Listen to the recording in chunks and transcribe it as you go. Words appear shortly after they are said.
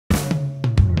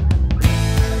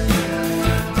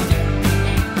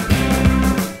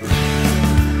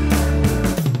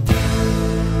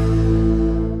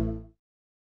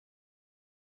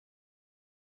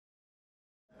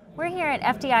here at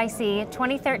FDIC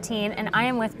 2013, and I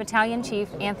am with Battalion Chief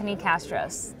Anthony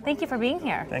Castros. Thank you for being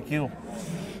here. Thank you.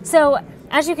 So,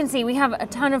 as you can see, we have a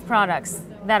ton of products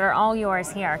that are all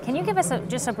yours here. Can you give us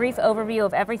just a brief overview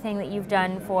of everything that you've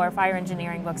done for fire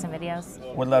engineering books and videos?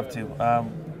 Would love to.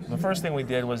 The first thing we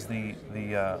did was the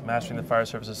Mastering the Fire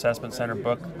Service Assessment Center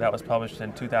book that was published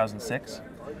in 2006,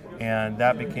 and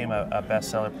that became a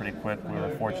bestseller pretty quick. We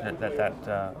were fortunate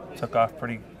that took off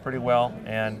pretty well,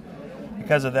 and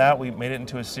because of that, we made it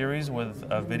into a series with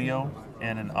a video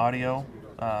and an audio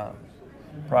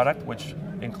product, which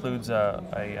includes a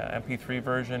MP3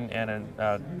 version and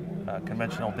a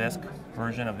conventional disc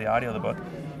version of the audio of the book,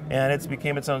 and it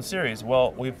became its own series.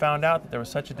 Well, we found out that there was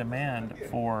such a demand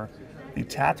for the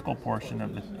tactical portion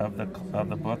of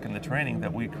the book and the training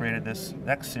that we created this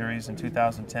next series in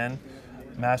 2010,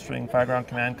 Mastering Fireground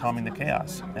Command, Calming the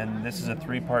Chaos. And this is a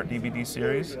 3-part DVD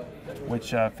series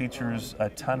which features a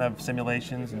ton of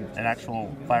simulations and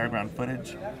actual fireground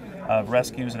footage of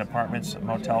rescues in apartments,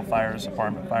 motel fires,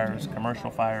 apartment fires, commercial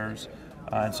fires,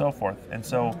 and so forth. And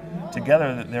so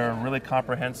together they're a really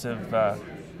comprehensive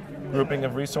grouping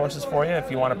of resources for you if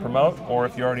you want to promote, or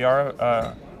if you already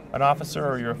are an officer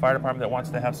or you're a fire department that wants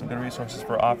to have some good resources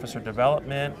for officer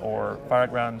development or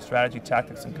fireground strategy,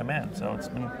 tactics, and command. So it's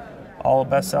been all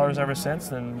bestsellers ever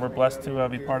since, and we're blessed to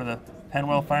be part of the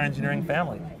Penwell Fire Engineering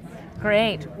family.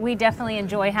 Great. We definitely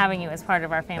enjoy having you as part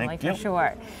of our family for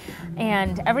sure.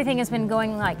 And everything has been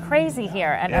going like crazy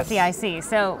here at FDIC,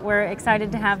 so we're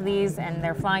excited to have these, and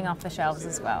they're flying off the shelves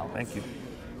as well. Thank you.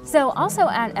 So also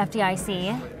at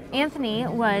FDIC, Anthony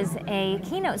was a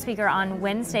keynote speaker on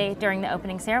Wednesday during the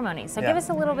opening ceremony. So give us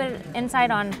a little bit of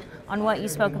insight on what you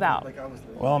spoke about.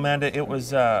 Well, Amanda, it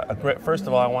was a great. First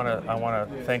of all, I want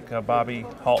to thank Bobby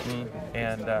Halton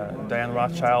and Diane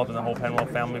Rothschild and the whole Penwell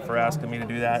family for asking me to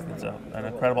do that. It's an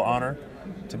incredible honor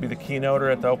to be the keynoter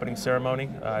at the opening ceremony.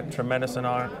 Tremendous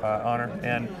honor,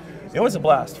 and it was a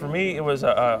blast. For me, it was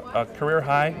a career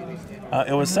high.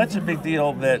 It was such a big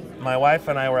deal that my wife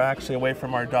and I were actually away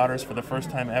from our daughters for the first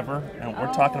time ever, and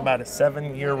we're talking about a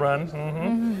 7-year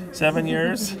run, 7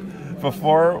 years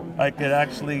before I could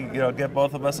actually get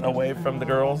both of us away from the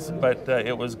girls. But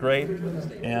it was great,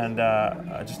 and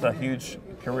just a huge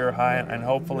career high, and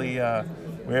hopefully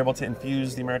we were able to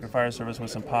infuse the American Fire Service with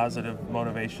some positive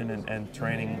motivation and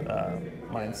training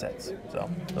mindsets. So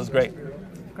it was great.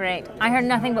 Great. I heard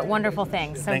nothing but wonderful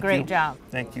things, so great job.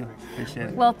 Thank you. Appreciate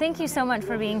it. Well, thank you so much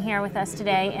for being here with us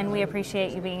today, and we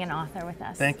appreciate you being an author with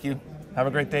us. Thank you. Have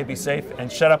a great day. Be safe, and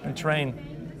shut up and train.